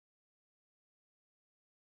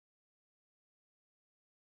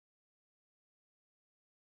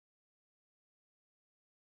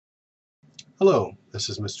Hello, this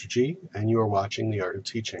is Mr. G, and you are watching The Art of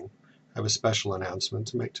Teaching. I have a special announcement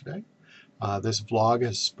to make today. This vlog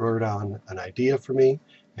has spurred on an idea for me,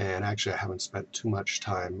 and actually I haven't spent too much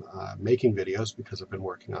time making videos because I've been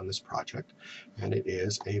working on this project, and it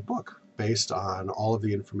is a book based on all of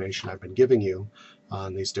the information I've been giving you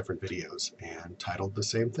on these different videos, and titled the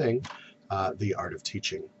same thing, The Art of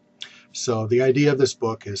Teaching. So the idea of this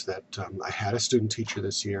book is that I had a student teacher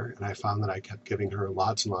this year, and I found that I kept giving her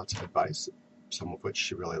lots and lots of advice, some of which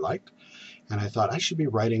she really liked, and I thought I should be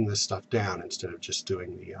writing this stuff down instead of just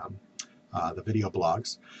doing the video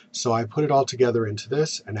blogs. So I put it all together into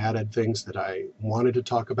this and added things that I wanted to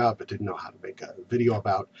talk about but didn't know how to make a video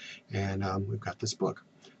about, and we've got this book.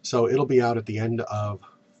 So it'll be out at the end of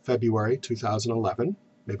February 2011,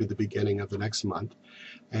 maybe the beginning of the next month,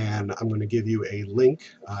 and I'm going to give you a link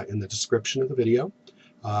in the description of the video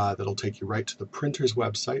that'll take you right to the printer's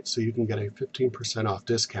website, so you can get a 15% off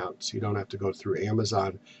discount, so you don't have to go through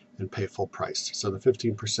Amazon and pay full price. So the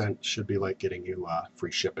 15% should be like getting you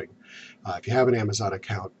free shipping. If you have an Amazon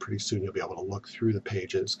account, pretty soon you'll be able to look through the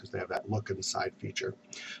pages because they have that look inside feature.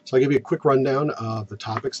 So I'll give you a quick rundown of the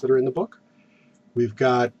topics that are in the book. We've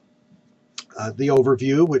got the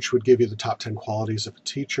overview, which would give you the top 10 qualities of a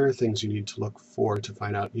teacher, things you need to look for to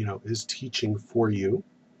find out, is teaching for you.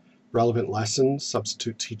 Relevant lessons,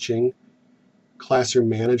 substitute teaching, classroom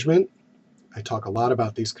management. I talk a lot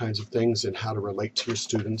about these kinds of things and how to relate to your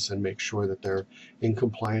students and make sure that they're in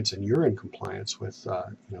compliance and you're in compliance with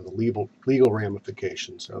the legal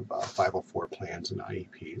ramifications of 504 plans and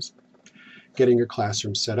IEPs. Getting your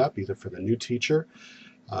classroom set up either for the new teacher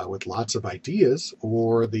with lots of ideas,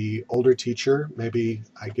 or the older teacher, maybe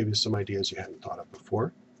I give you some ideas you hadn't thought of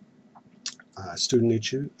before. Student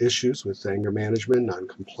issues with anger management,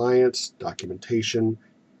 non-compliance, documentation,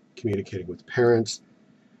 communicating with parents,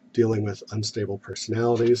 dealing with unstable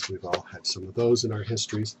personalities. We've all had some of those in our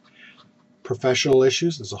histories. Professional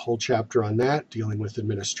issues, there's a whole chapter on that, dealing with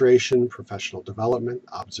administration, professional development,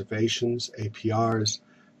 observations, APRs,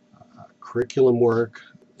 curriculum work,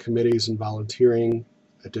 committees and volunteering,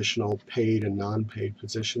 additional paid and non-paid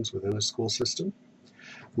positions within the school system.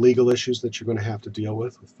 Legal issues that you're going to have to deal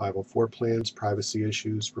with 504 plans, privacy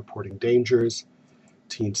issues, reporting dangers,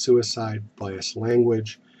 teen suicide, biased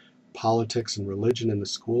language, politics and religion in the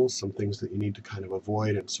schools, some things that you need to kind of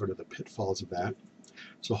avoid and sort of the pitfalls of that.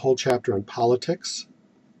 So a whole chapter on politics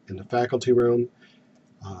in the faculty room,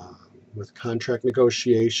 with contract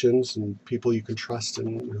negotiations and people you can trust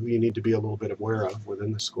and who you need to be a little bit aware of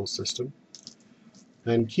within the school system.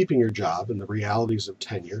 And keeping your job and the realities of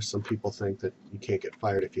tenure. Some people think that you can't get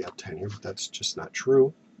fired if you have tenure, but that's just not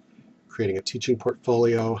true. Creating a teaching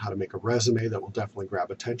portfolio, how to make a resume that will definitely grab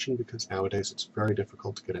attention, because nowadays it's very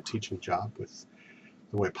difficult to get a teaching job with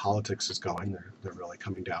the way politics is going. They're really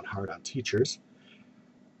coming down hard on teachers.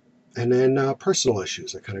 And then personal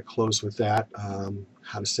issues. I kind of close with that.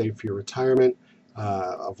 How to save for your retirement,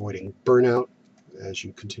 avoiding burnout as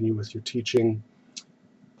you continue with your teaching.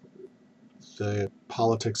 The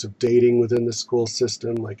politics of dating within the school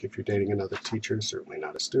system, like if you're dating another teacher, certainly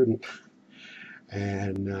not a student,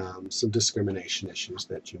 and some discrimination issues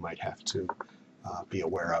that you might have to be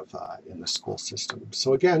aware of in the school system.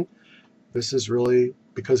 So again, this is really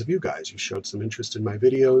because of you guys. You showed some interest in my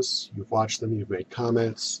videos, you've watched them, you've made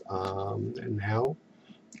comments, and now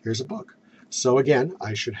here's a book. So again,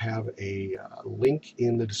 I should have a link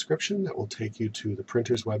in the description that will take you to the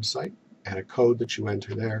printer's website and a code that you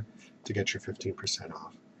enter there to get your 15%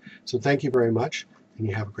 off. So thank you very much, and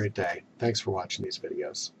you have a great day. Thanks for watching these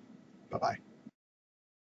videos. Bye-bye.